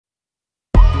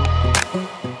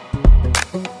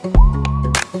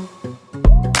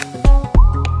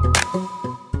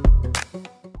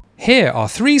Here are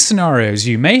 3 scenarios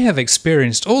you may have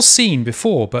experienced or seen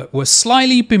before but were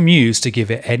slightly bemused to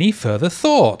give it any further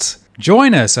thought.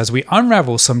 Join us as we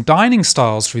unravel some dining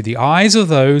styles through the eyes of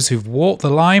those who've walked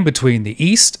the line between the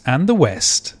East and the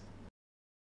West.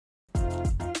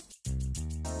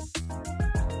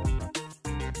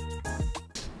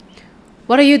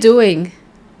 What are you doing?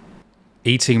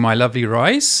 Eating my lovely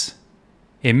rice?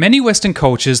 In many Western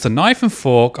cultures, the knife and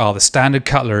fork are the standard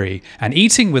cutlery, and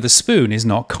eating with a spoon is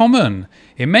not common.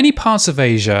 In many parts of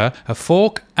Asia, a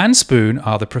fork and spoon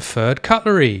are the preferred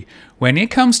cutlery. When it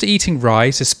comes to eating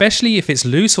rice, especially if it's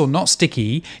loose or not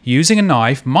sticky, using a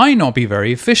knife might not be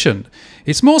very efficient.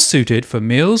 It's more suited for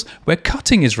meals where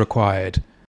cutting is required.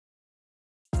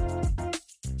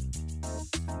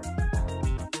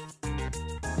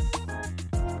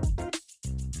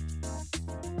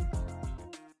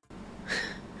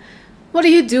 What are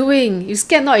you doing? You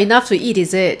scared not enough to eat,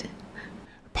 is it?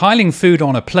 Piling food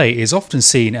on a plate is often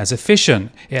seen as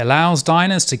efficient. It allows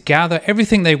diners to gather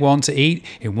everything they want to eat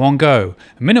in one go,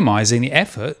 minimizing the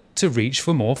effort to reach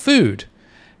for more food.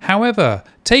 However,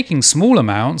 taking small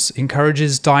amounts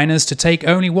encourages diners to take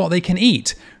only what they can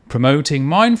eat, promoting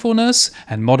mindfulness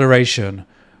and moderation.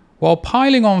 While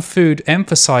piling on food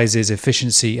emphasizes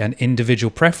efficiency and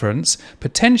individual preference,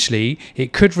 potentially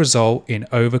it could result in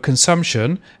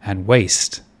overconsumption and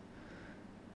waste.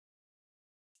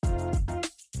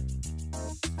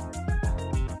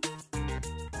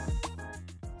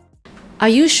 Are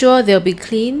you sure they'll be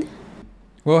clean?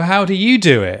 Well, how do you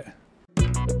do it?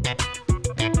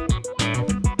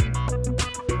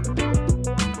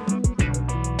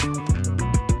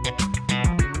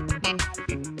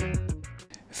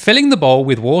 Filling the bowl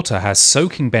with water has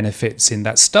soaking benefits in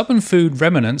that stubborn food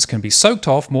remnants can be soaked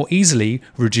off more easily,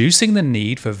 reducing the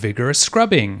need for vigorous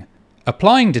scrubbing.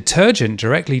 Applying detergent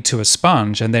directly to a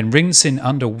sponge and then rinsing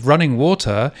under running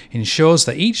water ensures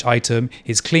that each item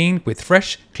is cleaned with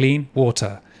fresh, clean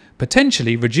water,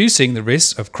 potentially reducing the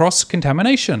risk of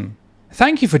cross-contamination.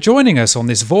 Thank you for joining us on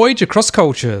this voyage across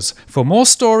cultures. For more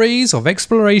stories of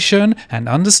exploration and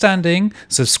understanding,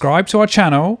 subscribe to our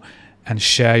channel and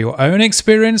share your own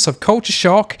experience of culture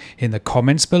shock in the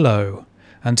comments below.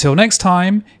 Until next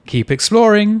time, keep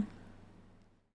exploring.